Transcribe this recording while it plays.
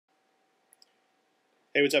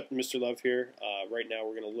Hey, what's up? Mr. Love here. Right now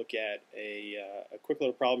we're going to look at a quick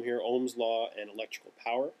little problem here, Ohm's law and electrical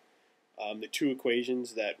power. The two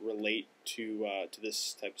equations that relate to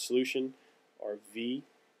this type of solution are V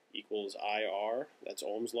equals IR, that's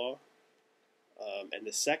Ohm's law. And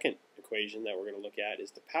the second equation that we're going to look at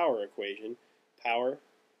is the power equation. Power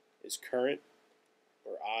is current,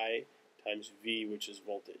 or I, times V, which is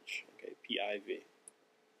voltage, okay, PIV.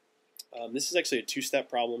 This is actually a two-step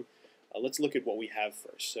problem. Let's look at what we have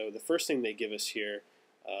first. So the first thing they give us here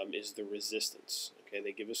is the resistance. Okay,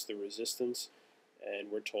 they give us the resistance,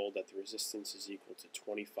 and we're told that the resistance is equal to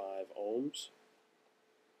 25 ohms.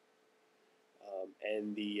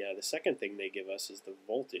 And the second thing they give us is the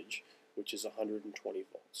voltage, which is 120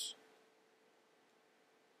 volts.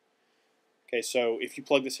 Okay, so if you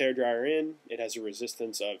plug this hairdryer in, it has a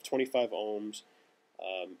resistance of 25 ohms,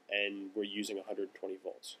 and we're using 120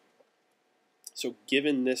 volts. So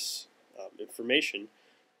given this information,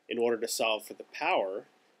 in order to solve for the power,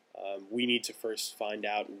 we need to first find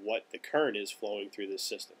out what the current is flowing through this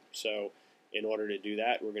system. So in order to do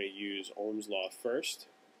that, we're going to use Ohm's law first.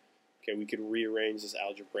 Okay, we could rearrange this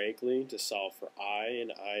algebraically to solve for I,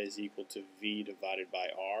 and I is equal to V divided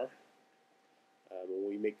by R. When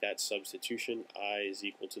we make that substitution, I is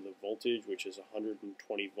equal to the voltage, which is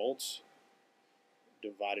 120 volts,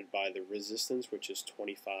 divided by the resistance, which is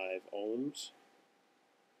 25 ohms.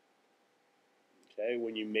 Okay,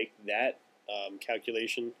 when you make that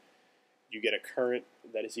calculation, you get a current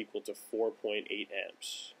that is equal to 4.8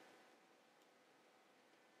 amps.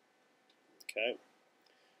 Okay,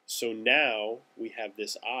 so now we have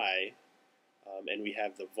this I, and we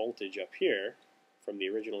have the voltage up here from the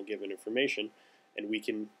original given information, and we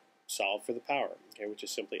can solve for the power, okay, which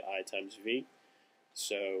is simply I times V.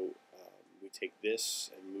 So we take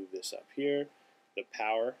this and move this up here. The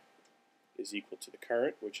power is equal to the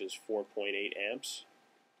current, which is 4.8 amps,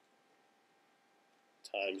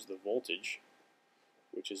 times the voltage,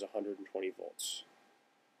 which is 120 volts.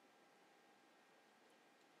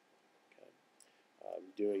 Okay.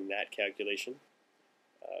 Doing that calculation,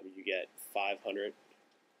 you get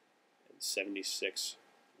 576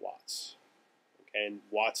 watts. Okay, and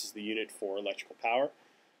watts is the unit for electrical power.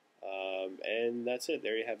 And that's it.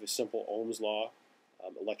 There you have a simple Ohm's law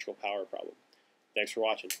electrical power problem. Thanks for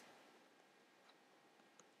watching.